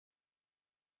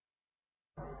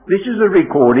This is a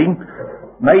recording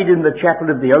made in the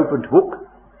Chapel of the Opened Book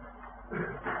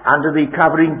under the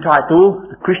covering title,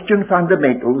 Christian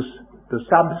Fundamentals, the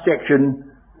subsection,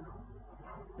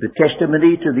 The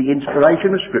Testimony to the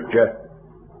Inspiration of Scripture.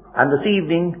 And this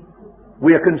evening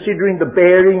we are considering the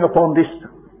bearing upon this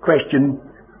question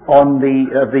on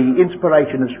the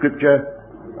inspiration of Scripture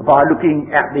by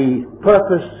looking at the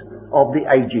purpose of the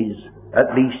ages,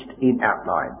 at least in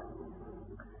outline.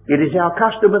 It is our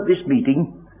custom at this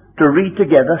meeting to read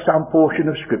together some portion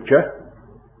of Scripture.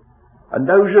 And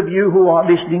those of you who are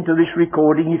listening to this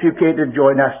recording, if you care to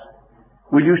join us,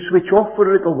 will you switch off for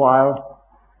a little while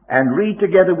and read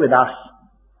together with us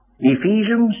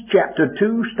Ephesians chapter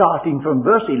 2, starting from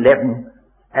verse 11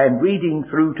 and reading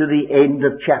through to the end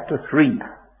of chapter 3.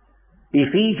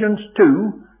 Ephesians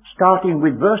 2, starting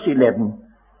with verse 11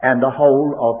 and the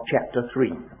whole of chapter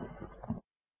 3.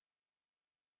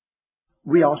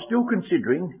 We are still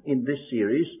considering in this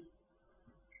series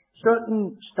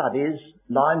certain studies,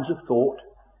 lines of thought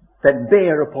that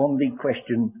bear upon the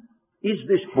question, is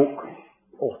this book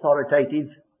authoritative?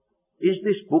 Is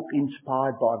this book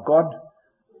inspired by God?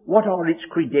 What are its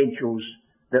credentials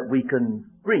that we can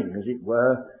bring, as it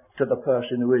were, to the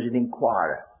person who is an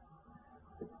inquirer?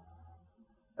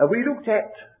 We looked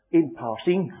at, in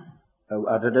passing,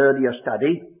 at an earlier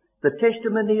study, the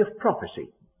testimony of prophecy,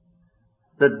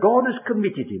 that God has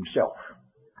committed himself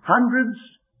hundreds,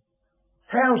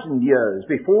 1,000 years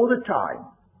before the time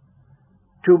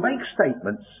to make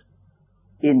statements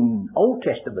in Old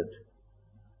Testament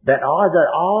that either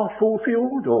are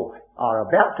fulfilled or are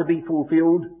about to be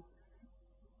fulfilled,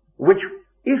 which,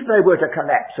 if they were to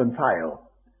collapse and fail,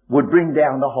 would bring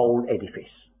down the whole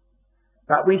edifice.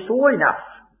 But we saw enough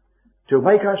to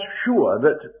make us sure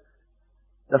that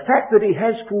the fact that he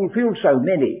has fulfilled so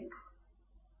many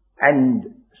and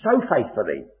so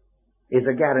faithfully is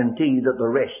a guarantee that the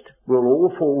rest will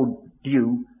all fall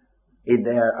due in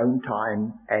their own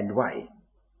time and way.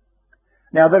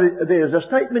 Now there's a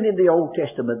statement in the Old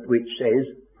Testament which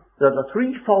says that the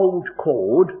threefold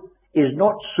cord is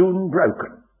not soon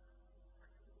broken.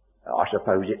 I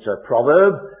suppose it's a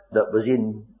proverb that was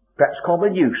in perhaps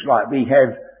common use, like we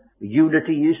have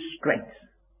unity is strength.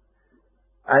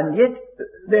 And yet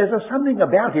there's something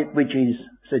about it which is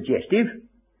suggestive,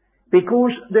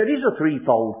 because there is a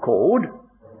threefold cord.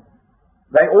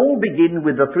 They all begin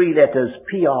with the three letters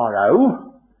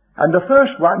P-R-O, and the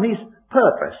first one is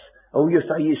purpose. Oh, you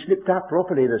say you slipped up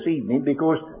properly this evening,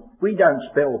 because we don't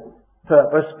spell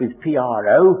purpose with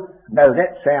P-R-O. No,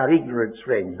 that's our ignorance,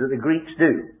 friends, that the Greeks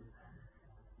do.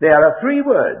 There are three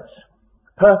words: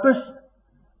 purpose,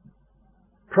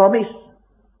 promise,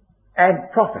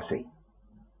 and prophecy.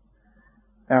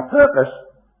 Now, purpose,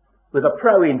 with a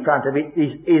pro in front of it,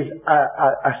 is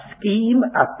a scheme,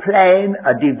 a plan,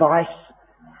 a device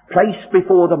placed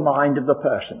before the mind of the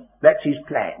person. That's his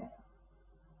plan.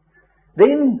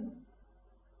 Then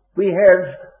we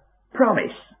have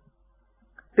promise,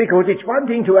 because it's one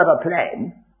thing to have a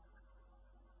plan,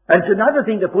 and it's another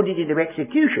thing to put it into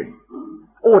execution,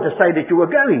 or to say that you were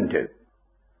going to.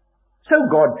 So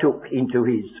God took into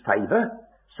his favour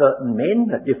certain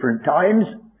men at different times,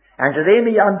 and to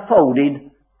them he unfolded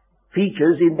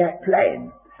features in that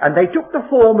plan, and they took the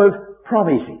form of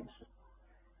promises.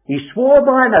 He swore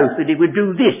by an oath that he would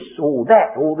do this or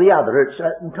that or the other at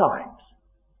certain times.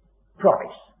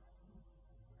 Promise.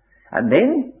 And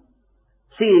then,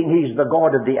 seeing he's the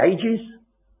God of the ages,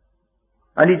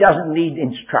 and he doesn't need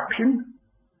instruction,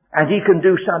 and he can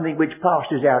do something which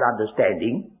passes our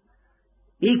understanding,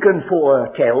 he can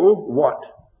foretell what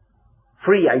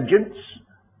free agents,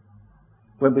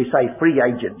 when we say free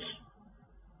agents,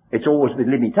 it's always with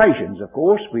limitations, of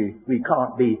course. We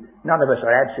can't be, none of us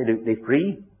are absolutely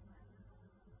free.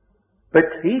 But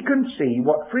he can see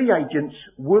what free agents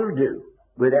will do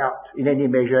without in any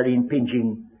measure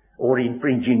impinging or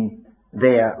infringing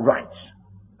their rights.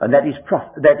 And that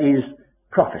is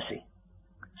prophecy.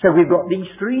 So we've got these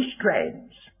three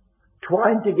strands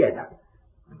twined together.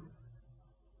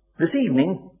 This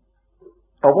evening,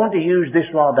 I want to use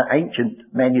this rather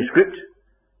ancient manuscript.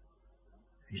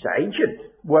 It's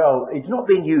ancient. Well, it's not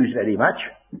been used very much.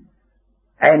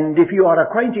 And if you are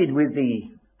acquainted with the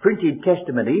printed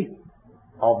testimony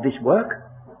of this work,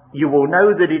 you will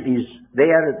know that it is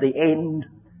there at the end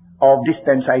of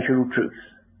dispensational truth.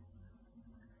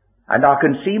 And I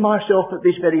can see myself at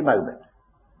this very moment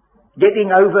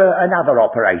getting over another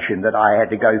operation that I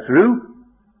had to go through,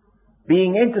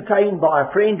 being entertained by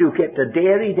a friend who kept a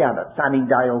dairy down at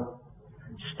Sunningdale,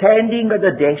 standing at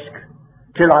the desk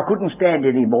till I couldn't stand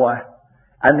any more,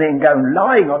 and then go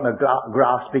lying on the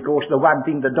grass because the one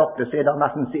thing the doctor said, I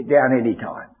mustn't sit down any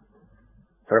time.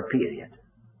 for a period.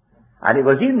 And it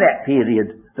was in that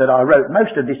period that I wrote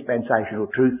most of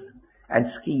Dispensational Truth and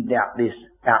schemed out this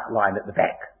outline at the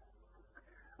back.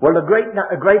 Well, a great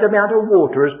amount of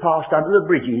water has passed under the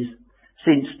bridges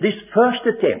since this first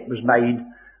attempt was made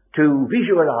to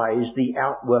visualize the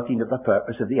outworking of the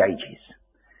purpose of the ages.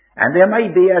 And there may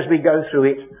be, as we go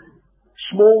through it,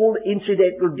 small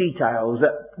incidental details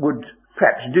that would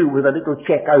perhaps do with a little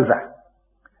check over.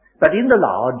 But in the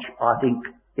large, I think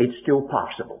it's still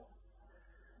passable.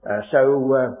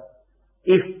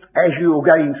 If, as you're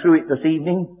going through it this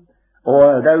evening,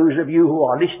 or those of you who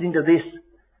are listening to this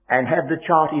and have the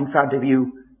chart in front of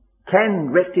you, can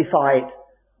rectify it,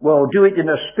 well, do it in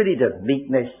a spirit of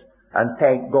meekness, and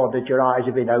thank God that your eyes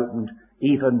have been opened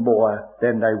even more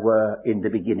than they were in the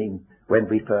beginning when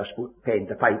we first put pen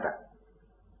to paper.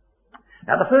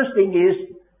 Now, the first thing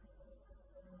is,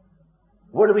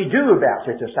 what do we do about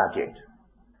such a subject?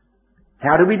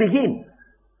 How do we begin?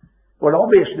 Well,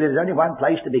 obviously, there's only one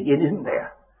place to begin, isn't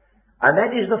there? And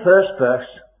that is the first verse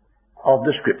of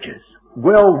the Scriptures.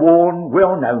 Well worn,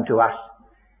 well known to us.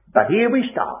 But here we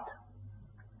start.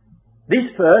 This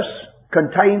verse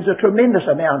contains a tremendous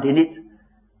amount in it.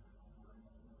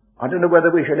 I don't know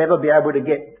whether we shall ever be able to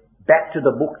get back to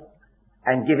the book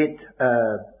and give it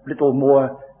a little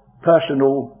more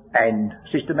personal and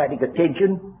systematic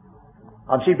attention.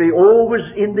 I'm simply always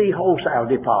in the wholesale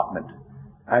department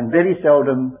and very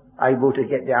seldom able to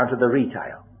get down to the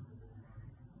retail.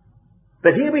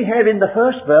 But here we have in the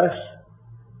first verse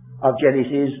of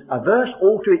Genesis a verse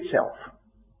all to itself.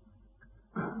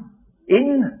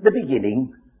 In the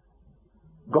beginning,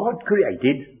 God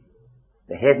created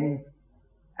the heaven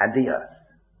and the earth.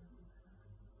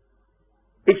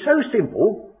 It's so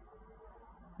simple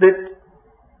that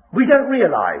we don't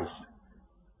realize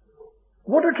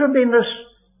what a tremendous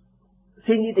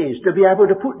thing it is to be able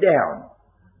to put down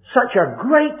such a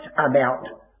great amount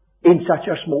in such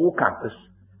a small compass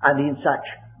and in such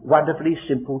wonderfully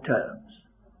simple terms.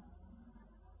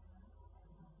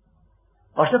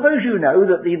 I suppose you know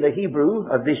that in the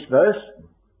Hebrew of this verse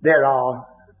there are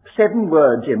 7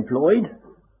 words employed,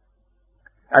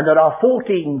 and there are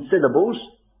 14 syllables,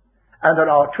 and there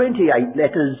are 28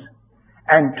 letters,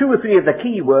 and 2 or 3 of the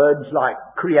key words like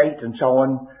create and so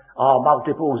on are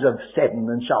multiples of 7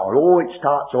 and so on. Or it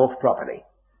starts off properly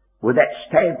with that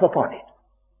stamp upon it.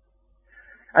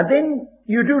 And then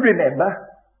you do remember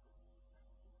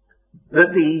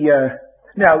that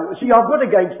now, see, I've got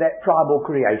against that primal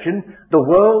creation, the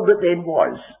world that then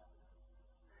was.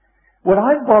 Well,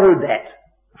 I've borrowed that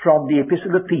from the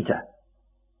Epistle of Peter.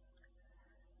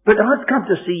 But I've come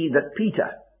to see that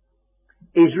Peter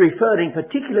is referring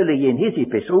particularly in his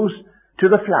epistles to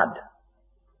the flood.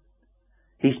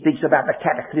 He speaks about the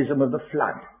cataclysm of the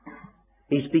flood.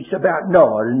 He speaks about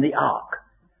Noah and the ark.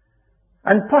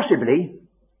 And possibly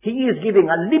he is giving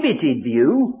a limited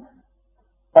view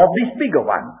of this bigger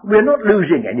one. We're not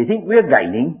losing anything, we're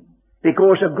gaining,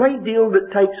 because a great deal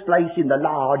that takes place in the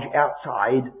large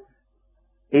outside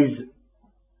is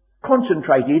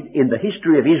concentrated in the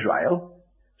history of Israel,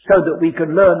 so that we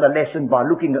can learn the lesson by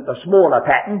looking at the smaller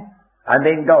pattern and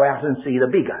then go out and see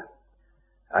the bigger.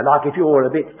 Like if you're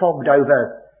a bit fogged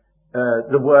over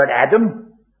the word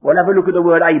Adam, well, have a look at the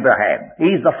word Abraham.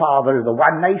 He's the father of the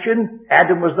one nation.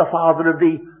 Adam was the father of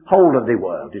the whole of the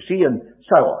world, you see, and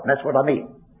so on. That's what I mean.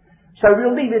 So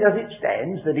we'll leave it as it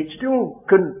stands, that it still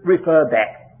can refer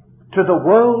back to the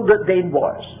world that then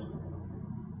was,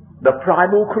 the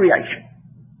primal creation.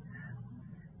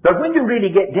 But when you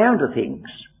really get down to things,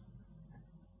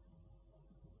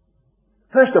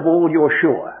 first of all, you're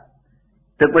sure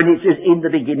that when it says in the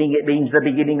beginning, it means the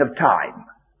beginning of time.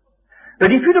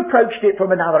 But if you'd approached it from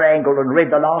another angle and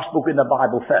read the last book in the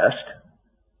Bible first,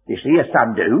 you see, as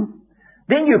some do,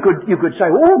 then you could say,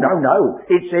 oh, no,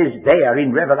 it says there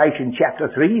in Revelation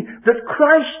chapter 3 that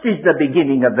Christ is the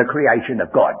beginning of the creation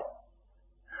of God.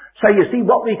 So you see,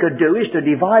 what we could do is to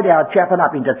divide our chapel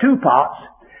up into 2 parts,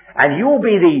 and you'll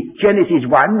be the Genesis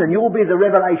 1, and you'll be the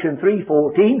Revelation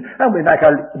 3:14, and we make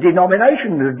a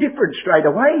denomination that's different straight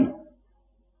away.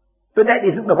 But that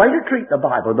isn't the way to treat the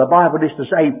Bible. The Bible is to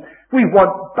say, we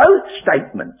want both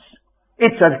statements.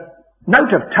 It's a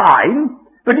note of time,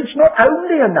 but it's not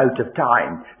only a note of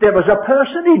time. There was a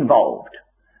person involved.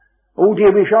 Oh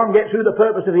dear, we shan't get through the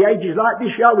purpose of the ages like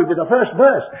this, shall we, with the first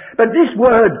verse. But this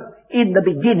word, in the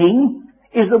beginning,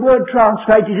 is the word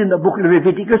translated in the book of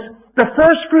Leviticus, the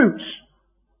first fruits.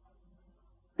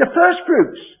 The first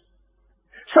fruits.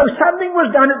 So something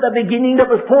was done at the beginning that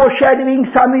was foreshadowing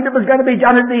something that was going to be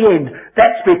done at the end.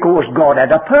 That's because God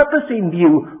had a purpose in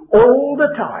view all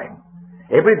the time.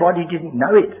 Everybody didn't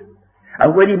know it.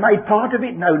 And when he made part of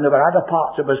it known, there were other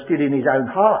parts that were still in his own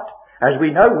heart, as we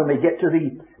know when we get to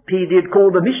the period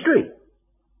called the mystery.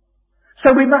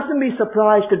 So we mustn't be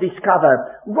surprised to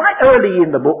discover, right early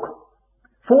in the book,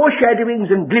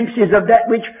 foreshadowings and glimpses of that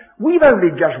which we've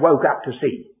only just woke up to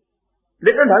see,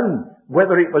 let alone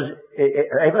whether it was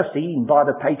ever seen by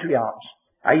the patriarchs,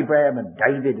 Abraham and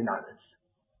David and others.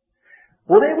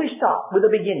 Well, there we start with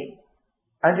the beginning.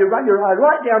 And you run your eye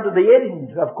right down to the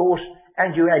end, of course,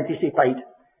 and you anticipate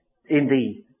in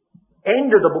the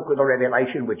end of the book of the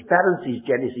Revelation, which balances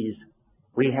Genesis,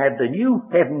 we have the new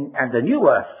heaven and the new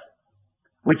earth,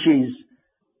 which is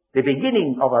the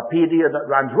beginning of a period that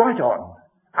runs right on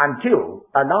until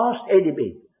a last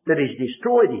enemy that is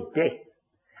destroyed is death,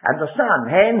 and the Son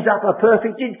hands up a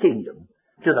perfected kingdom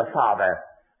to the Father,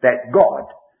 that God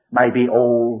may be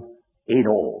all in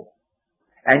all.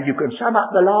 And you can sum up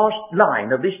the last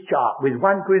line of this chart with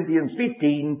 1 Corinthians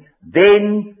 15,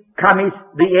 then cometh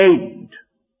the end,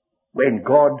 when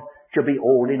God shall be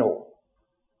all in all.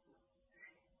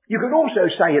 You can also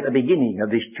say at the beginning of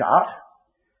this chart,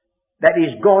 that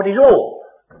is, God is all.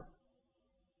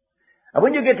 And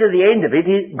when you get to the end of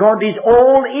it, God is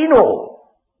all in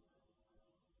all.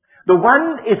 The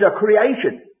one is a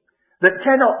creation that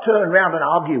cannot turn round and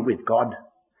argue with God.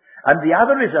 And the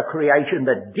other is a creation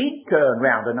that did turn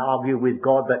round and argue with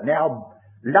God, that now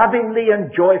lovingly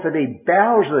and joyfully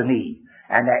bows the knee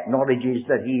and acknowledges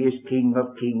that he is King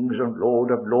of kings and Lord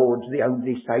of lords, the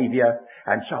only Saviour,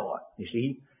 and so on. You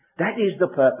see, that is the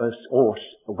purpose, or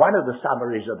one of the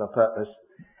summaries of the purpose,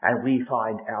 and we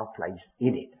find our place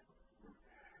in it.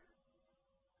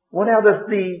 Well, now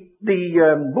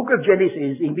the book of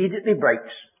Genesis immediately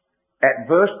breaks at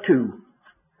verse 2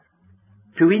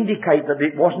 to indicate that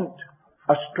it wasn't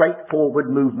a straightforward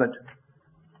movement.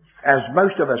 As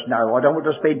most of us know, I don't want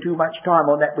to spend too much time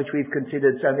on that which we've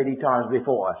considered so many times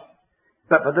before.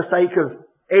 But for the sake of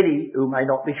any who may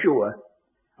not be sure,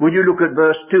 will you look at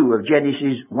verse 2 of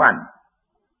Genesis 1?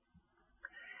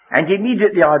 And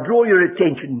immediately I draw your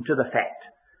attention to the fact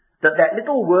that that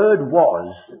little word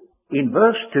was, in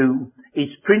verse 2,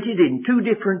 is printed in two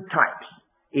different types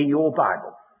in your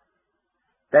Bible.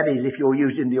 That is, if you're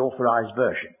using the Authorized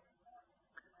Version.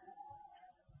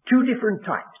 Two different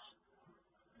types.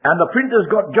 And the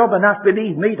printer's got job enough,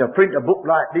 believe me, to print a book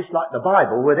like this, like the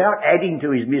Bible, without adding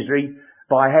to his misery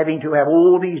by having to have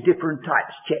all these different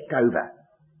types checked over.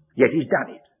 Yet he's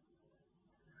done it.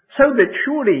 So that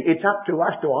surely it's up to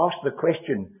us to ask the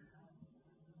question,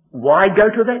 why go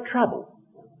to that trouble?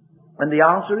 And the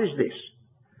answer is this,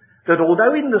 that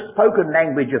although in the spoken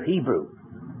language of Hebrew,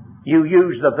 you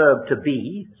use the verb to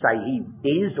be, say he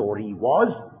is or he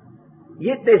was,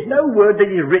 yet there's no word that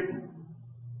is written.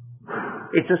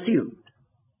 It's assumed.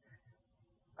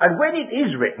 And when it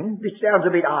is written, this sounds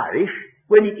a bit Irish,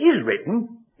 when it is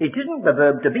written, it isn't the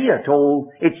verb to be at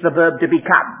all, it's the verb to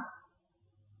become.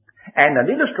 And an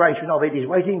illustration of it is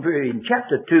waiting for you in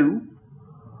chapter 2,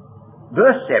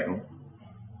 verse 7.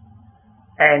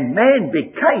 And man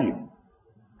became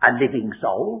a living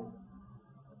soul.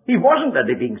 He wasn't a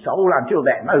living soul until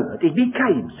that moment. It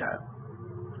became so.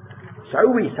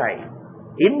 So we say,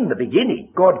 in the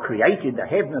beginning, God created the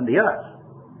heaven and the earth.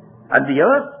 And the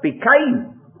earth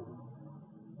became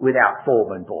without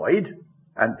form and void,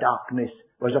 and darkness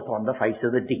was upon the face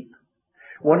of the deep.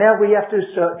 Well, now we have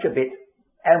to search a bit,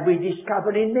 and we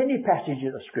discover in many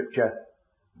passages of Scripture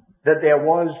that there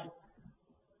was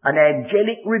an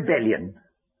angelic rebellion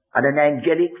and an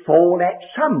angelic fall at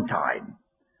some time.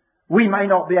 We may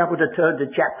not be able to turn to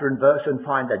chapter and verse and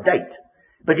find a date,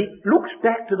 but it looks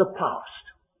back to the past.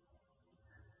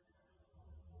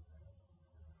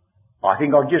 I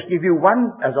think I'll just give you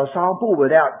one as a sample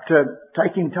without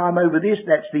taking time over this.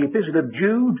 That's the Epistle of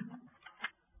Jude,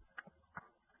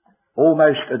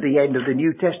 almost at the end of the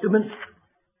New Testament.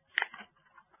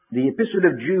 The Epistle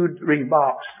of Jude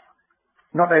remarks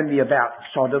not only about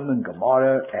Sodom and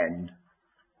Gomorrah and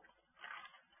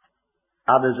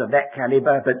others of that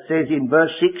caliber, but says in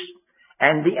verse 6,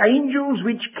 and the angels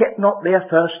which kept not their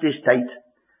first estate,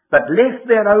 but left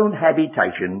their own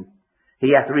habitation,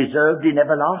 he hath reserved in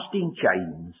everlasting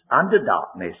chains, under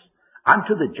darkness,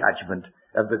 unto the judgment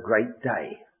of the great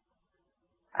day.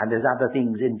 And there's other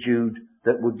things in Jude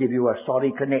that would give you a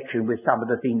solid connection with some of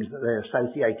the things that are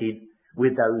associated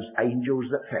with those angels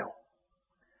that fell.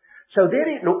 So there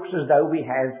it looks as though we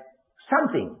have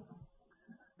something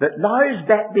that lies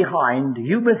back behind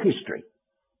human history.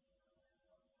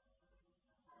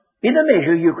 In a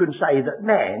measure, you can say that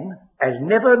man has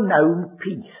never known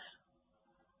peace.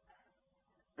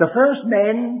 The first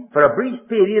man, for a brief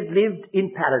period, lived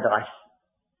in paradise,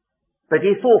 but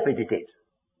he forfeited it.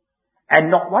 And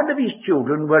not one of his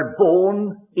children were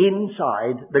born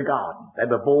inside the garden. They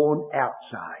were born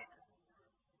outside.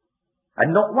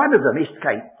 And not one of them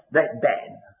escaped that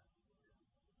ban.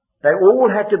 They all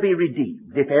had to be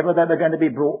redeemed if ever they were going to be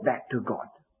brought back to God.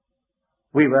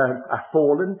 We were a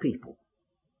fallen people.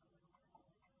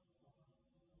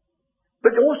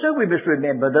 But also we must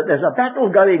remember that there's a battle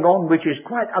going on which is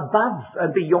quite above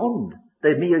and beyond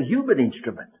the mere human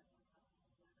instrument.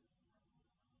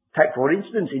 Take, for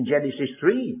instance, in Genesis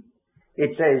 3,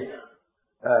 it says,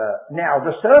 now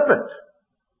the serpent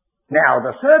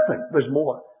was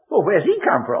more... Well, where's he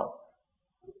come from?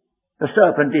 The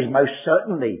serpent is most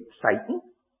certainly Satan,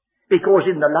 because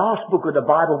in the last book of the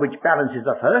Bible, which balances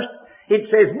the first, it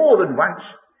says more than once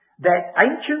that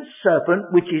ancient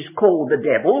serpent, which is called the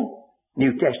devil,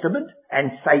 New Testament,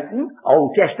 and Satan,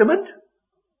 Old Testament.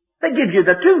 They give you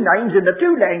the two names in the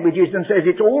two languages and says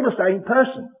it's all the same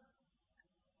person.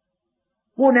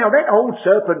 Well, now that old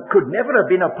serpent could never have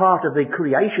been a part of the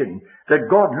creation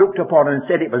that God looked upon and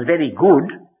said it was very good.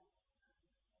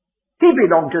 He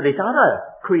belonged to this other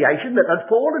creation that had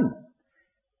fallen.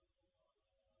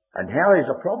 And now there's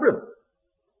a problem.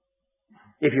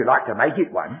 If you like to make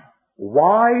it one,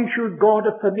 why should God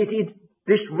have permitted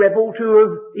this rebel to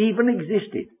have even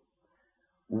existed?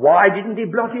 Why didn't he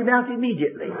blot him out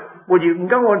immediately? Well, you can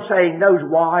go on saying those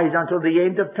whys until the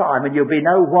end of time, and you'll be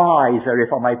no wiser,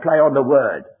 if I may play on the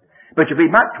word. But you'll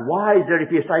be much wiser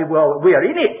if you say, well, we're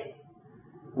in it.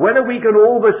 Whether we can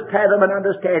always fathom and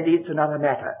understand it's another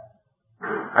matter.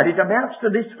 And it amounts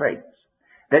to this, friends,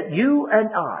 that you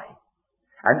and I,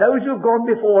 and those who have gone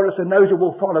before us and those who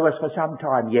will follow us for some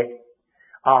time yet,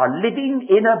 are living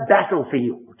in a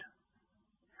battlefield.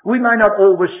 We may not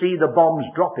always see the bombs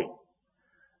dropping.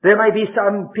 There may be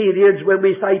some periods when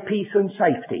we say peace and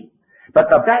safety, but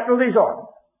the battle is on,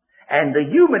 and the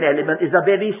human element is a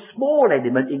very small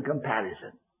element in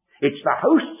comparison. It's the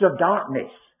hosts of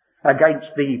darkness against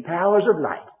the powers of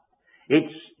light.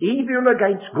 It's evil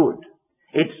against good.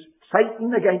 It's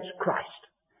Satan against Christ.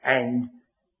 And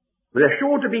there are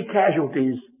sure to be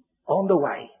casualties on the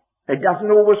way. It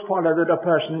doesn't always follow that a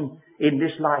person in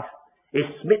this life is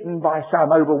smitten by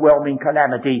some overwhelming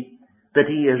calamity that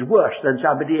he is worse than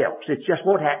somebody else. It's just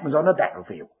what happens on a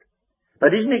battlefield.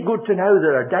 But isn't it good to know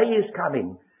that a day is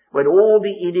coming when all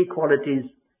the inequalities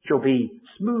shall be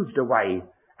smoothed away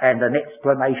and an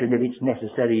explanation, if it's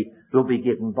necessary, will be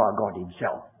given by God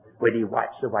himself when he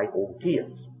wipes away all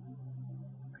tears.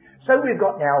 So we've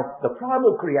got now the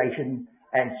primal creation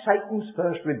and Satan's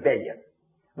first rebellion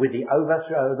with the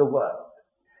overthrow of the world.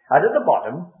 And at the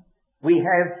bottom, we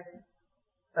have,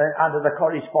 under the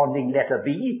corresponding letter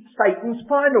B, Satan's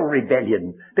final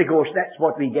rebellion, because that's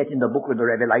what we get in the book of the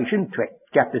Revelation,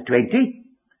 chapter 20.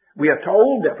 We are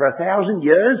told that for 1,000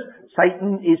 years,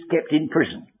 Satan is kept in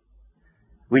prison.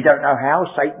 We don't know how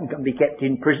Satan can be kept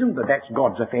in prison, but that's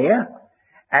God's affair.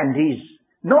 And he's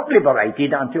not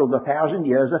liberated until the 1,000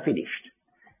 years are finished.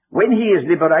 When he is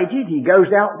liberated, he goes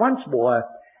out once more,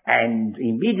 and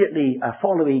immediately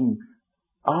following,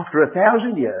 after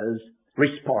 1,000 years,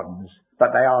 responds.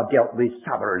 But they are dealt with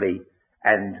summarily,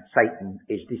 and Satan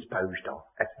is disposed of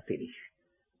at the finish.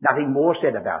 Nothing more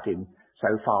said about him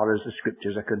so far as the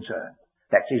scriptures are concerned.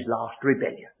 That's his last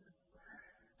rebellion.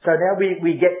 So now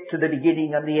we get to the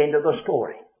beginning and the end of the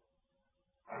story.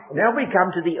 Now we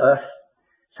come to the earth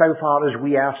so far as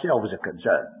we ourselves are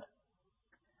concerned.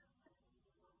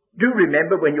 Do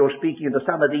remember when you're speaking to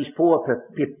some of these poor,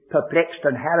 perplexed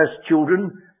and harassed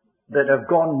children that have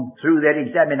gone through their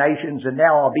examinations and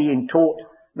now are being taught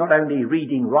not only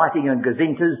reading, writing and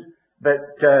gazintas, but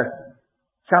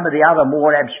some of the other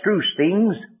more abstruse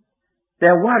things,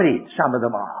 they're worried, some of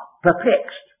them are,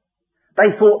 perplexed.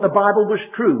 They thought the Bible was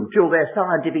true till their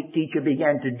scientific teacher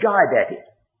began to jibe at it.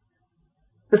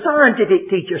 The scientific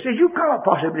teacher says, you can't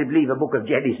possibly believe the book of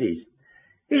Genesis.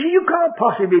 He says, you can't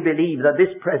possibly believe that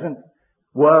this present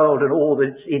world and all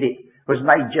that's in it was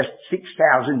made just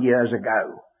 6,000 years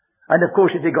ago. And of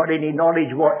course, if they got any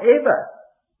knowledge whatever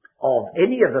of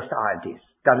any of the sciences,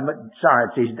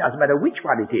 doesn't matter which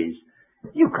one it is,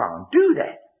 you can't do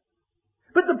that.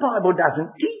 But the Bible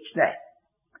doesn't teach that.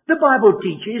 The Bible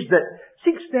teaches that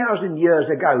 6,000 years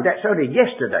ago, that's only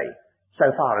yesterday, so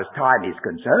far as time is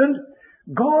concerned,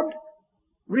 God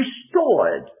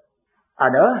restored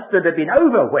an earth that had been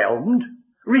overwhelmed,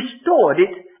 restored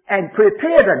it and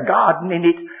prepared a garden in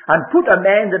it and put a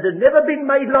man that had never been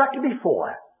made like it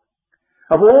before.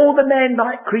 Of all the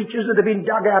man-like creatures that have been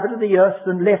dug out of the earth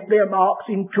and left their marks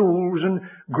in tools and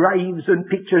graves and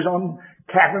pictures on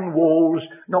cavern walls,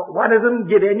 not one of them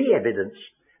give any evidence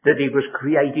that he was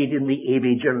created in the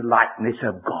image and likeness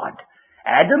of God.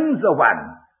 Adam's the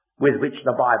one with which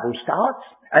the Bible starts,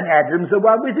 and Adam's the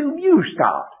one with whom you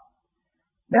start.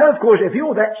 Now, of course, if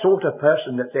you're that sort of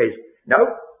person that says, no,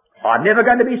 I'm never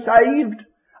going to be saved,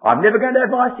 I'm never going to have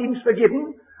my sins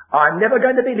forgiven, I'm never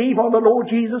going to believe on the Lord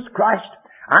Jesus Christ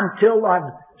until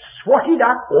I've swatted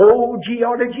up all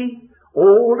geology,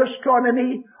 all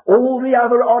astronomy, all the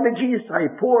other ologies,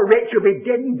 say, poor wretch, you'll be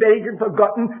dead and buried and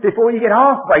forgotten before you get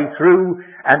halfway through,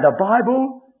 and the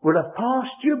Bible will have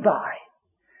passed you by.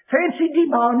 Fancy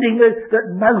demanding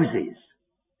that Moses,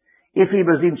 if he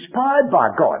was inspired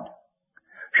by God,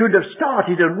 should have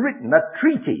started and written a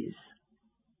treatise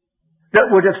that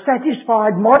would have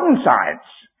satisfied modern science.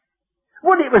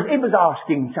 Well, it was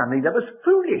asking something that was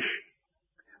foolish.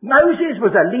 Moses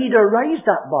was a leader raised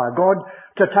up by God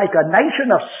to take a nation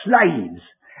of slaves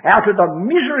out of the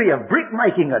misery of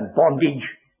brickmaking and bondage.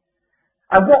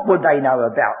 And what would they know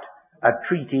about a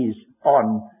treatise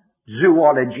on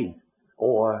zoology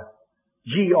or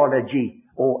geology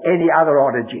or any other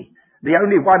ology? The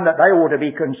only one that they ought to be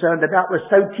concerned about was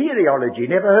soteriology.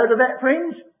 Never heard of that,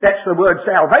 friends? That's the word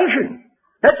salvation.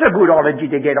 That's a good ology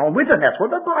to get on with, and that's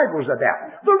what the Bible's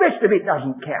about. The rest of it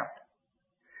doesn't count.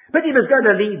 But he was going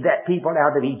to lead that people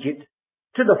out of Egypt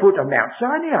to the foot of Mount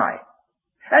Sinai.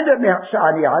 And at Mount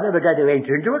Sinai they were going to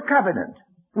enter into a covenant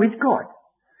with God.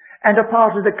 And a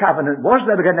part of the covenant was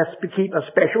they were going to keep a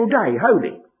special day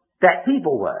holy. That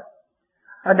people were.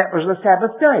 And that was the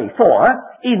Sabbath day. For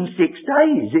in 6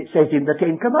 days, it says in the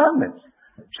 10 Commandments.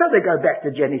 So they go back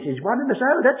to Genesis 1 and they say,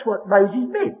 oh, that's what Moses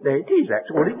meant. There it is. That's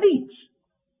all it needs.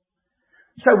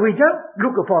 So we don't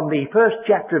look upon the first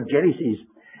chapter of Genesis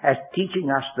as teaching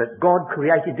us that God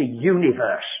created the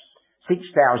universe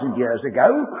 6,000 years ago.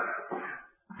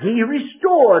 He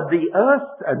restored the earth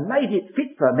and made it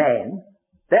fit for man,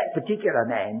 that particular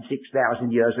man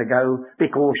 6,000 years ago,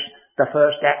 because the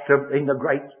first act in the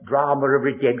great drama of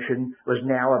redemption was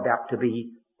now about to be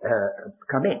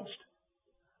commenced.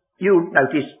 You'll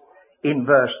notice in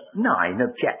verse 9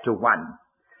 of chapter 1,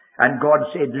 and God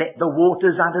said, let the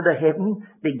waters under the heaven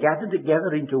be gathered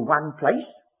together into one place,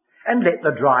 and let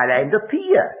the dry land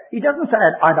appear. He doesn't say,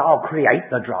 and I'll create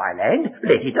the dry land,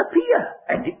 let it appear.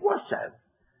 And it was so.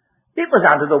 It was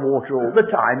under the water all the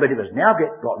time, but it was now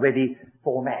got ready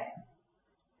for man.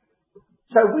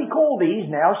 So we call these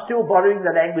now, still borrowing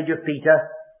the language of Peter,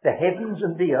 the heavens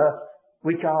and the earth,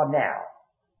 which are now.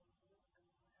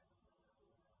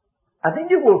 I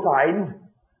think you will find,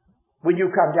 when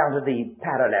you come down to the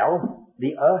parallel,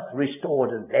 the earth restored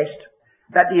and blessed,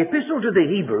 that the epistle to the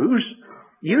Hebrews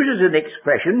uses an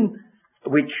expression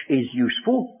which is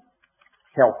useful,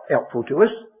 helpful to us.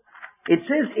 It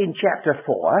says in chapter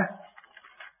 4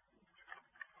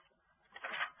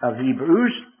 of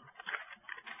Hebrews,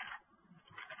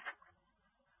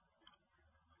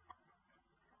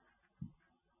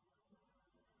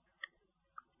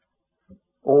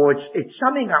 or it's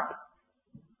summing up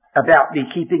about the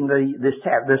keeping the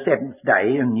seventh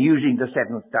day and using the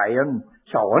seventh day and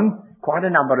so on, quite a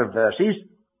number of verses.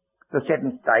 The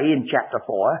seventh day in chapter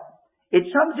 4, it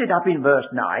sums it up in verse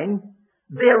 9,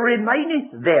 there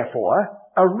remaineth therefore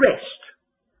a rest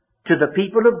to the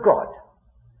people of God.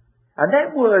 And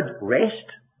that word rest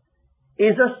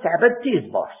is a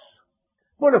sabbatismos.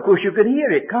 Well, of course you can hear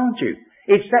it, can't you?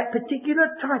 It's that particular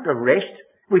type of rest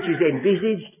which is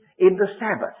envisaged in the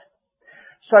Sabbath.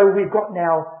 So we've got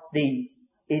now the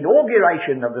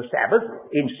inauguration of the Sabbath.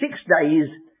 In 6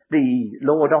 days the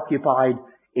Lord occupied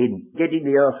in getting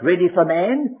the earth ready for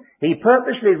man. He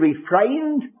purposely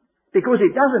refrained, because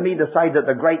it doesn't mean to say that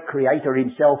the great Creator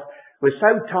himself was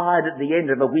so tired at the end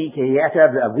of a week he had to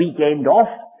have a weekend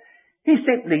off. He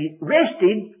simply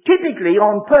rested, typically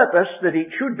on purpose, that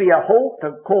it should be a halt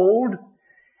called,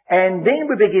 and then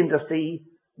we begin to see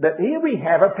that here we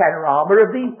have a panorama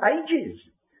of the ages.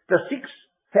 The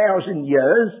 6,000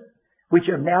 years which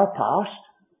have now passed,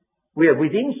 we are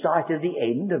within sight of the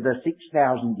end of the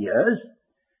 6,000 years.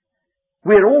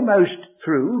 We're almost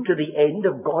through to the end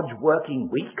of God's working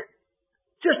week.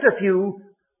 Just a few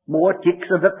more ticks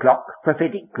of the clock,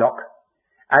 prophetic clock,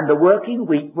 and the working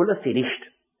week will have finished,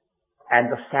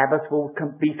 and the Sabbath will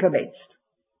be commenced.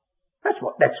 That's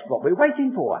what we're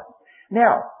waiting for.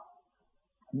 Now,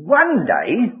 one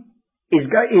day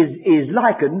is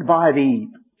likened by the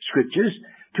Scriptures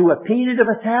to a period of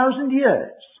 1,000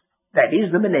 years. That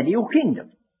is the millennial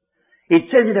kingdom. It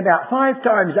says it about 5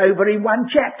 times over in one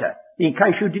chapter, in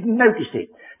case you didn't notice it,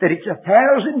 that it's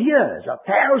 1,000 years,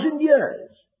 1,000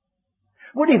 years.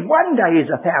 Well, if one day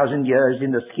is 1,000 years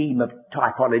in the scheme of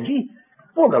typology,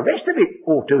 well, the rest of it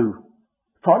ought to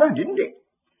follow, didn't it?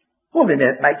 Well, then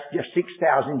it makes just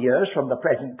 6,000 years from the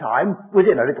present time,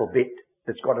 within a little bit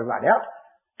that's got to run out,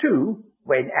 to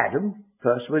when Adam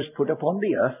first was put upon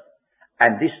the earth,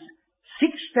 and this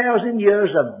 6,000 years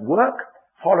of work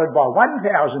followed by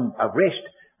 1,000 of rest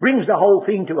brings the whole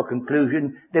thing to a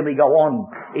conclusion. Then we go on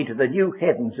into the new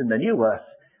heavens and the new earth,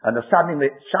 and the summing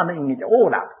it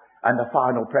all up, and the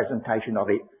final presentation of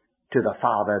it to the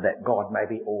Father, that God may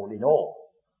be all in all.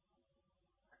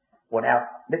 Well, now,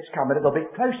 let's come a little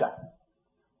bit closer.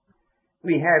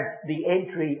 We have the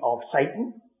entry of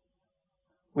Satan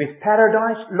with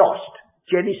paradise lost,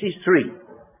 Genesis 3.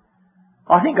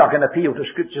 I think I can appeal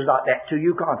to scriptures like that to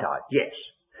you, can't I? Yes.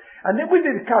 And then we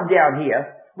come down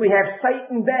here, we have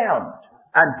Satan bound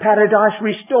and paradise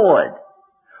restored.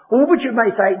 Or but you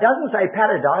may say, it doesn't say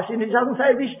paradise and it doesn't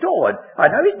say restored. I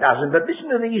know it doesn't, but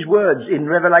listen to these words in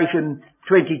Revelation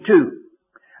 22.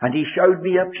 And he showed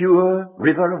me a pure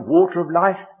river of water of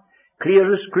life, clear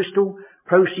as crystal,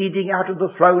 proceeding out of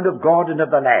the throne of God and of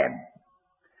the Lamb.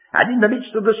 And in the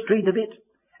midst of the street of it,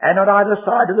 and on either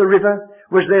side of the river,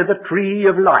 was there the tree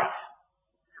of life,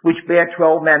 which bare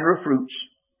 12 manner of fruits,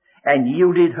 and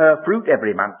yielded her fruit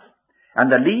every month. And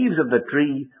the leaves of the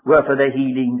tree were for the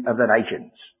healing of the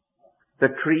nations.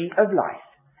 The tree of life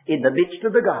in the midst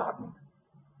of the garden.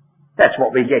 That's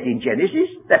what we get in Genesis.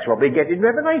 That's what we get in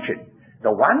Revelation.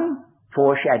 The one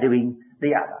foreshadowing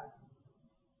the other.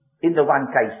 In the one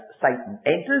case, Satan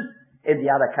enters. In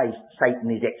the other case, Satan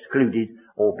is excluded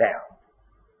or bound.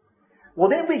 Well,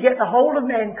 then we get the whole of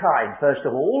mankind, first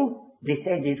of all,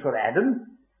 descended from Adam.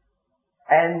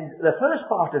 And the first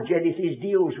part of Genesis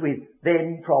deals with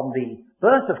then from the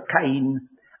birth of Cain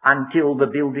until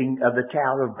the building of the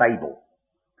Tower of Babel.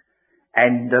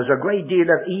 And there's a great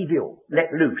deal of evil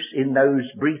let loose in those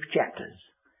brief chapters,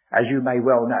 as you may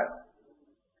well know.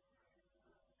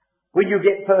 When you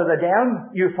get further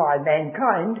down, you find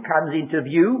mankind comes into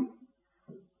view.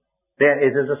 There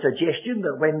is a suggestion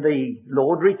that when the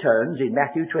Lord returns in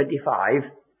Matthew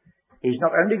 25, he's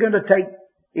not only going to take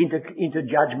into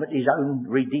judgment his own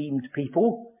redeemed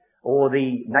people or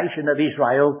the nation of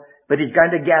Israel, but he's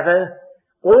going to gather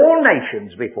all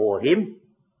nations before him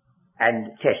and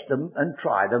test them and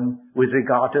try them with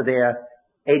regard to their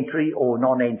entry or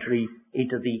non-entry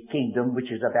into the kingdom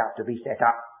which is about to be set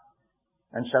up.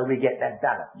 And so we get that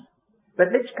balance. But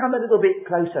let's come a little bit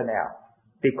closer now,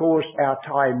 because our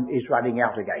time is running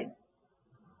out again.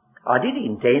 I did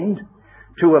intend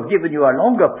to have given you a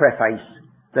longer preface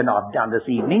than I've done this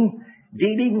evening,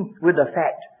 dealing with the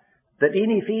fact that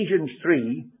in Ephesians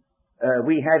 3,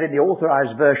 we have in the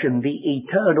authorized version the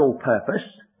eternal purpose,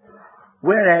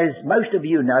 whereas most of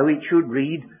you know it should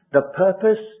read the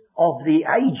purpose of the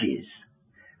ages.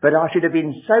 But I should have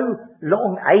been so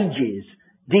long ages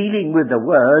dealing with the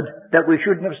word that we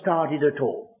shouldn't have started at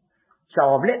all. So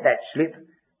I've let that slip,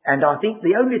 and I think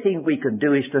the only thing we can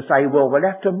do is to say, well, we'll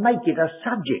have to make it a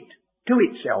subject to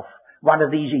itself one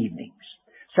of these evenings.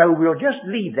 So we'll just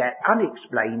leave that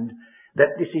unexplained,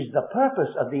 that this is the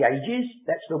purpose of the ages,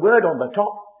 that's the word on the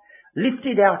top,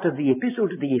 lifted out of the epistle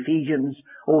to the Ephesians,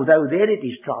 although there it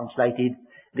is translated,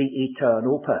 the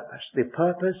eternal purpose, the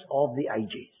purpose of the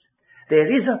ages. There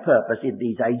is a purpose in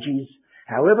these ages,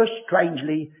 however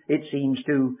strangely it seems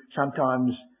to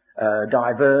sometimes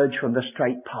diverge from the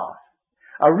straight path.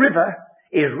 A river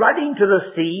is running to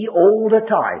the sea all the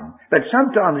time, but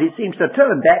sometimes it seems to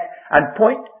turn back and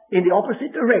point in the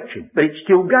opposite direction. But it's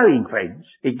still going, friends.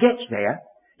 It gets there.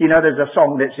 You know, there's a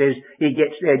song that says, it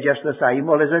gets there just the same.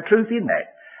 Well, there's a truth in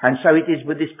that. And so it is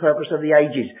with this purpose of the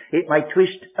ages. It may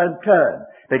twist and turn,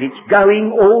 but it's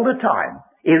going all the time,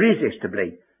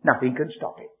 irresistibly. Nothing can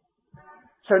stop it.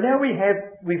 So now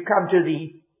we've come to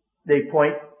the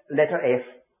point, letter F,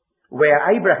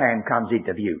 where Abraham comes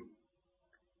into view.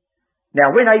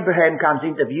 Now, when Abraham comes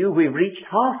into view, we've reached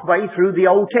halfway through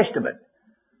the Old Testament.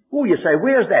 Oh, you say,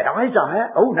 where's that?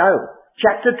 Isaiah? Oh, no.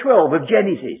 Chapter 12 of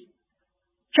Genesis.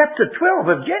 Chapter 12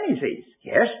 of Genesis,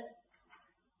 yes.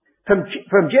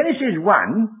 From Genesis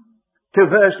 1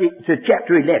 to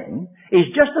chapter 11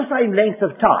 is just the same length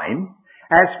of time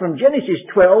as from Genesis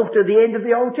 12 to the end of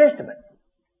the Old Testament.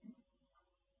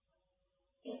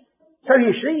 So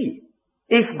you see,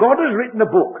 if God has written a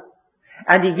book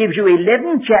and he gives you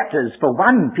 11 chapters for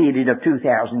one period of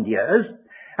 2,000 years,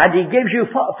 and he gives you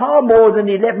far more than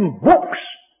 11 books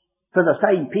for the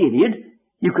same period,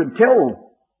 you can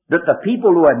tell that the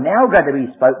people who are now going to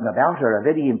be spoken about are a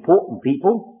very important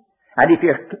people. And if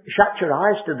you shut your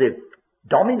eyes to the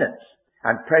dominance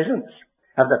and presence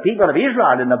of the people of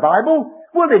Israel in the Bible,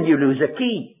 well, then you lose a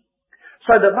key.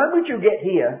 So the moment you get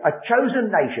here, a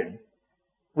chosen nation,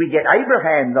 we get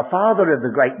Abraham, the father of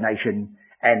the great nation,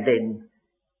 and then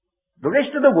the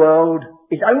rest of the world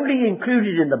is only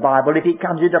included in the Bible if it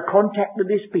comes into contact with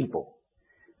this people.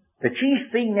 The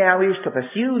chief thing now is to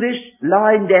pursue this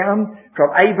line down from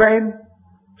Abraham,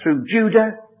 through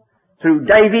Judah, through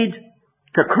David,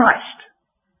 to Christ.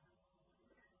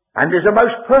 And there's a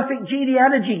most perfect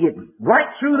genealogy given, right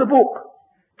through the book,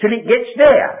 till it gets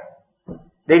there.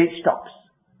 Then it stops.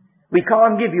 We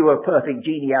can't give you a perfect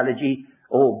genealogy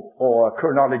or a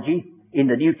chronology in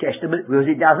the New Testament because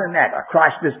it doesn't matter.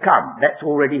 Christ has come. That's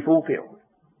already fulfilled.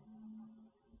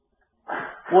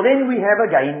 Well, then we have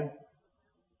again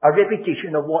a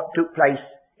repetition of what took place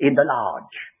in the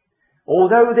large.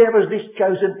 Although there was this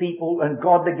chosen people and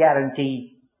God the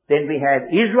guarantee, then we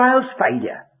have Israel's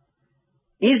failure.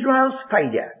 Israel's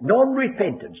failure,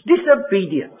 non-repentance,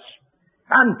 disobedience,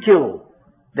 until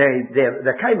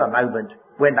there came a moment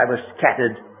when they were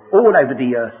scattered all over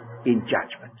the earth in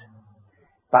judgment.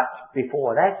 But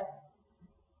before that,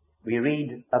 we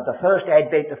read of the first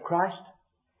advent of Christ,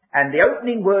 and the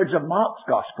opening words of Mark's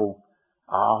Gospel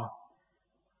are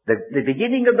the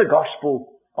beginning of the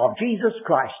Gospel of Jesus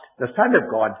Christ, the Son of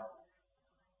God.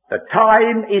 The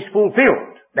time is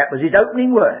fulfilled. That was his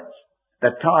opening words.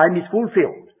 The time is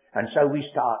fulfilled. And so we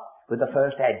start with the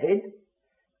first advent.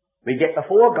 We get the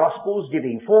four Gospels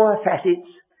giving four facets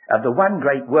of the one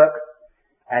great work,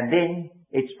 and then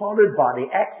it's followed by the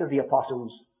Acts of the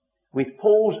Apostles, with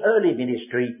Paul's early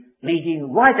ministry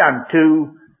leading right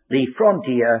unto the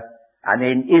frontier, and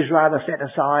then Israel is set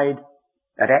aside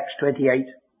at Acts 28.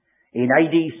 In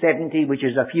AD 70, which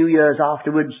is a few years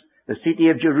afterwards, the city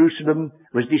of Jerusalem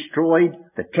was destroyed,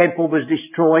 the temple was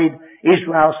destroyed,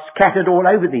 Israel scattered all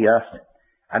over the earth,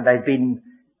 and they've been,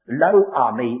 lo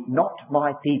army, not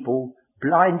my people,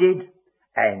 blinded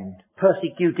and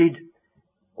persecuted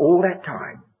all that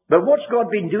time. But what's God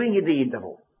been doing in the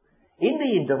interval? In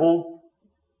the interval,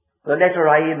 the letter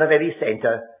A in the very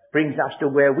centre brings us to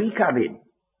where we come in.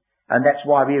 And that's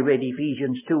why we read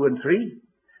Ephesians 2 and 3,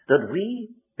 that we,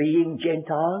 being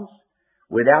Gentiles,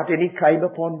 without any claim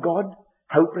upon God,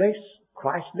 hopeless,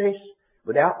 Christless,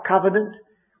 without covenant,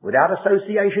 without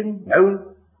association,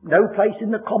 no place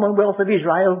in the commonwealth of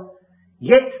Israel,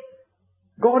 yet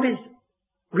God has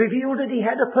revealed that he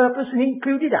had a purpose and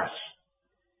included us.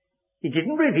 He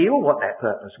didn't reveal what that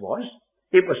purpose was.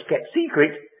 It was kept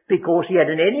secret because he had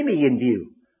an enemy in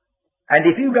view. And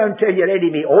if you go and tell your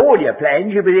enemy all your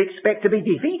plans, you would expect to be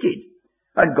defeated.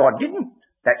 And God didn't.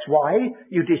 That's why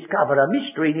you discover a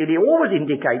mystery nearly always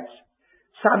indicates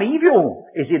some evil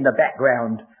is in the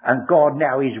background, and God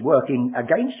now is working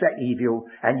against that evil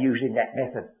and using that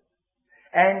method.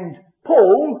 And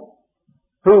Paul,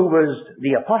 who was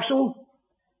the apostle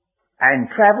and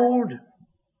travelled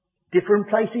different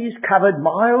places, covered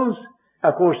miles.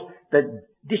 Of course, the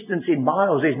distance in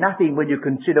miles is nothing when you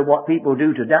consider what people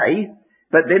do today,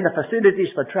 but then the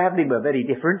facilities for travelling were very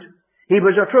different. He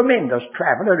was a tremendous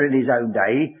traveller in his own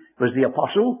day, was the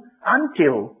apostle,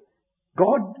 until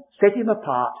God set him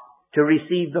apart to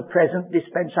receive the present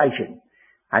dispensation.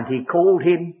 And he called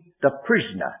him the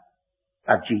prisoner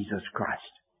of Jesus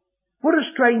Christ. What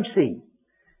a strange thing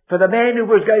for the man who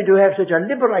was going to have such a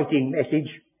liberating message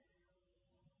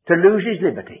to lose his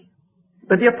liberty.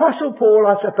 But the Apostle Paul,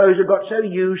 I suppose, had got so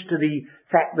used to the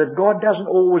fact that God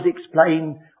doesn't always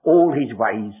explain all his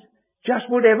ways. Just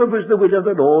whatever was the will of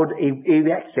the Lord, he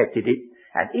accepted it.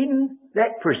 And in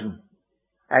that prison,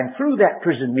 and through that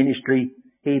prison ministry,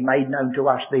 he made known to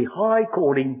us the high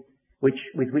calling with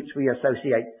which we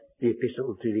associate the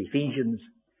epistle to the Ephesians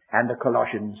and the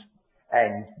Colossians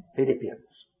and Philippians.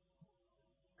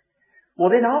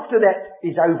 Well, then after that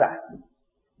is over,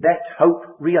 that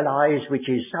hope realized, which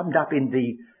is summed up in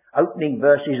the opening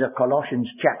verses of Colossians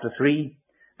chapter 3,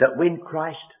 that when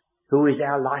Christ, who is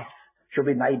our life, shall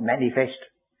be made manifest,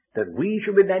 that we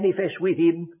shall be manifest with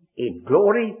him in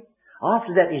glory.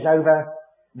 After that is over,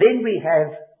 then we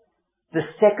have the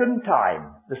second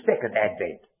time, the second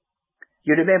advent.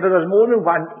 You remember there's more than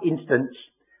one instance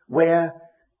where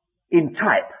in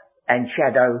type and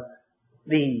shadow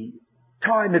the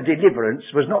time of deliverance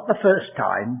was not the first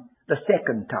time, the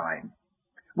second time.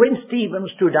 When Stephen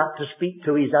stood up to speak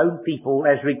to his own people,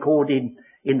 as recorded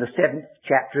in the 7th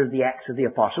chapter of the Acts of the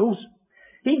Apostles,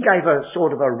 he gave a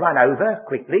sort of a run-over,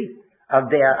 quickly, of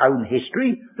their own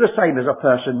history, the same as a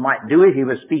person might do if he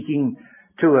was speaking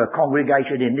to a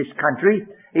congregation in this country.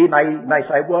 He may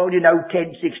say, well,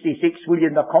 1066,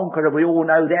 William the Conqueror, we all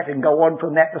know that, and go on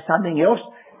from that to something else.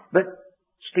 But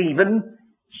Stephen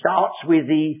starts with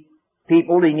the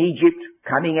people in Egypt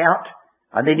coming out,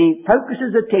 and then he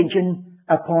focuses attention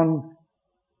upon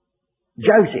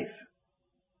Joseph.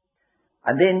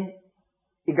 And then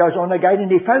he goes on again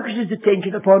and he focuses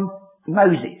attention upon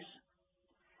Moses.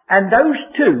 And those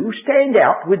two stand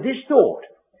out with this thought,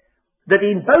 that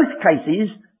in both cases,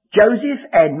 Joseph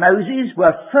and Moses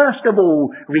were first of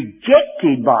all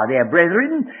rejected by their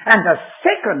brethren, and the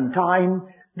second time,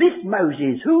 this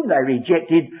Moses whom they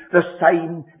rejected, the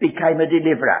same became a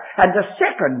deliverer. And the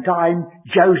second time,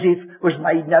 Joseph was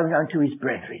made known unto his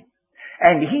brethren.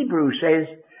 And Hebrews says,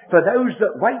 for those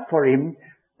that wait for him,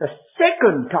 the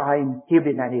second time he'll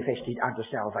be manifested unto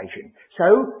salvation.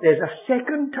 So, there's a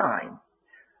second time.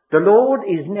 The Lord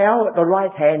is now at the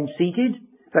right hand seated,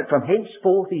 but from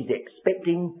henceforth he's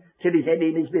expecting till his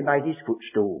enemies be made his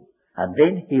footstool. And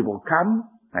then he will come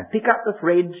and pick up the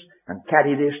threads and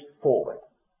carry this forward.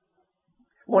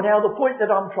 Well, now the point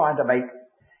that I'm trying to make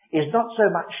is not so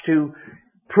much to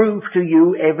prove to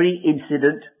you every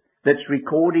incident that's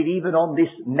recorded even on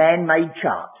this man-made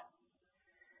chart.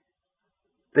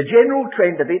 The general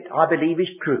trend of it, I believe, is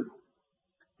true.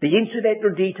 The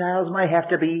incidental details may have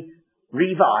to be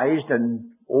revised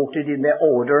and altered in their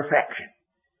order of fraction.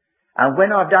 And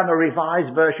when I've done a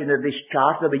revised version of this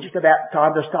chart, there'll be just about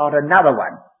time to start another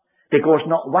one, because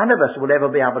not one of us will ever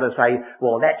be able to say,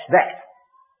 well, that's that.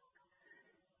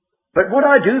 But what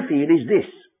I do feel is this,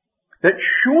 that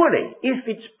surely, if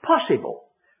it's possible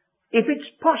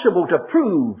to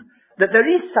prove that there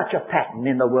is such a pattern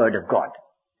in the Word of God,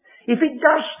 if it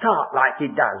does start like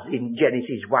it does in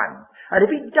Genesis 1, and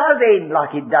if it does end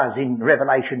like it does in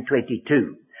Revelation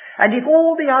 22, and if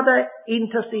all the other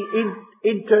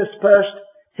interspersed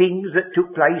things that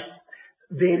took place,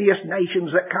 various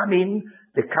nations that come in,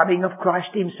 the coming of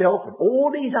Christ himself, and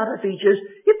all these other features,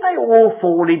 if they all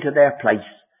fall into their place,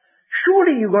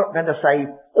 surely you're not going to say,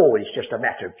 oh, it's just a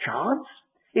matter of chance.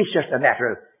 It's just a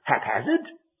matter of haphazard.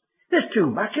 There's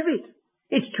too much of it.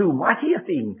 It's too mighty a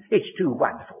thing. It's too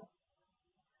wonderful.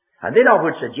 And then I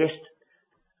would suggest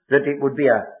that it would be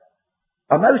a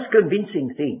most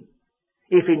convincing thing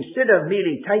if instead of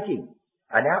merely taking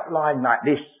an outline like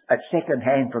this at second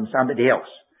hand from somebody else,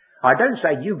 I don't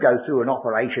say you go through an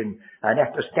operation and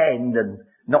have to stand and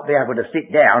not be able to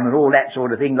sit down and all that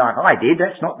sort of thing like I did.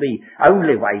 That's not the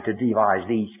only way to devise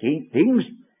these things.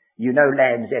 You know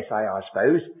Lamb's essay, I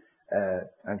suppose,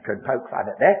 and can poke fun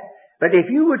at that. But if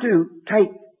you were to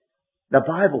take the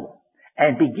Bible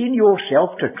and begin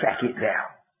yourself to track it down,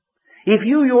 if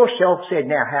you yourself said,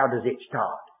 now how does it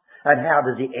start? And how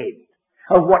does it end?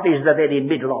 And what is the very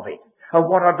middle of it? And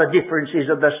what are the differences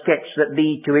of the steps that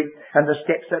lead to it and the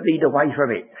steps that lead away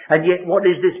from it? And yet what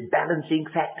is this balancing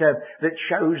factor that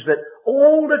shows that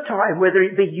all the time, whether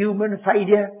it be human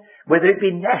failure, whether it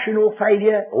be national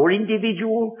failure or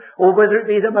individual, or whether it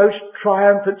be the most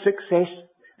triumphant success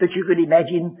that you could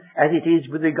imagine as it is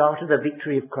with regard to the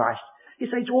victory of Christ, you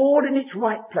say it's all in its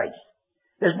right place.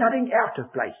 There's nothing out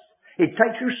of place. It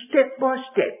takes you step by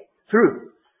step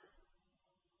through.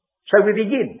 So we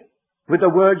begin with the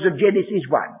words of Genesis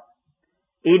 1.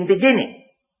 In beginning.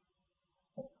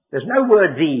 There's no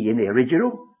word thee in the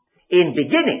original. In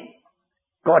beginning.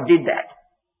 God did that.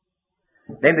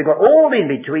 Then we've got all in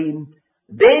between.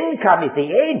 Then cometh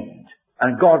the end.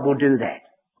 And God will do that.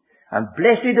 And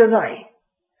blessed are they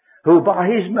who by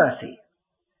his mercy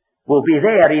will be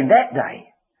there in that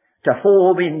day to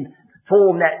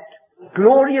form that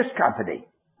glorious company,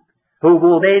 who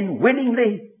will then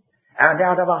willingly and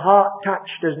out of a heart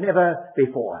touched as never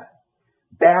before,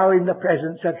 bow in the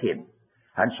presence of him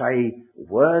and say,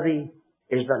 worthy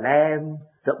is the Lamb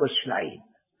that was slain.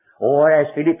 Or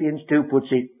as Philippians 2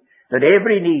 puts it, that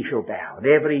every knee shall bow and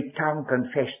every tongue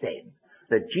confess then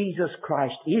that Jesus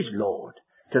Christ is Lord,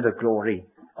 to the glory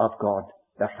of God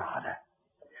the Father.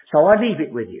 So I leave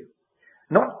it with you.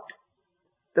 Not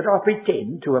that I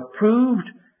pretend to have proved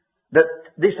that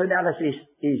this analysis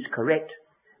is correct,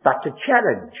 but to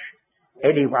challenge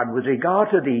anyone with regard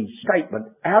to the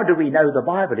statement, how do we know the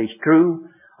Bible is true?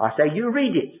 I say you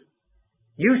read it.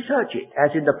 You search it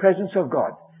as in the presence of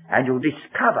God, and you'll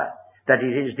discover that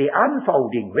it is the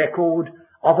unfolding record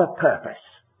of a purpose.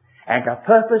 And a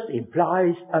purpose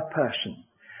implies a person.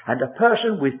 And a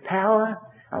person with power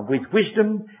and with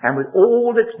wisdom and with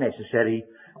all that's necessary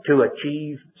to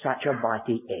achieve such a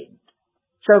mighty end.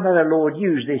 So may the Lord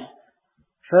use this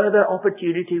further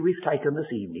opportunity we've taken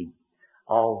this evening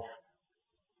of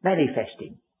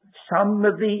manifesting some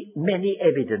of the many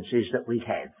evidences that we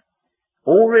have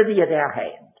already at our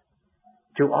hand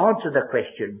to answer the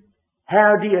question,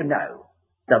 how do you know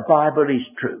the Bible is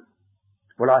true?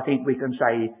 Well, I think we can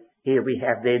say here we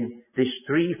have then this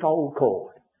threefold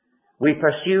chord. We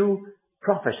pursue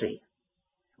prophecy.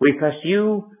 We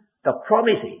pursue the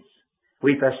promises.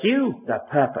 We pursue the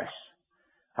purpose.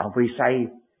 And we say,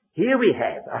 here we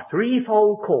have a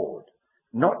threefold chord,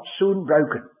 not soon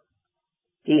broken.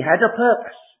 He had a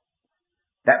purpose.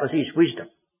 That was his wisdom.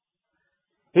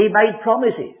 He made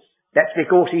promises. That's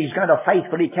because he's going to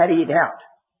faithfully carry it out.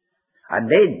 And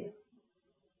then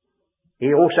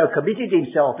he also committed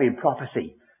himself in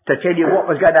prophecy to tell you what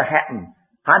was going to happen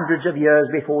hundreds of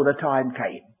years before the time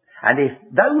came. And if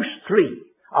those three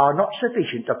are not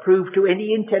sufficient to prove to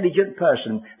any intelligent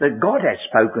person that God has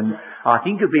spoken, I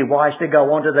think it would be wise to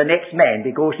go on to the next man,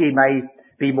 because he may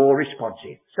be more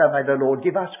responsive. So may the Lord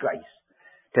give us grace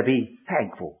to be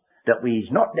thankful that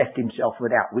he's not left himself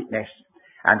without witness,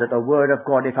 and that the word of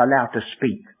God, if allowed to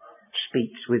speak,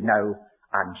 speaks with no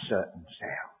uncertain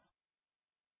sound.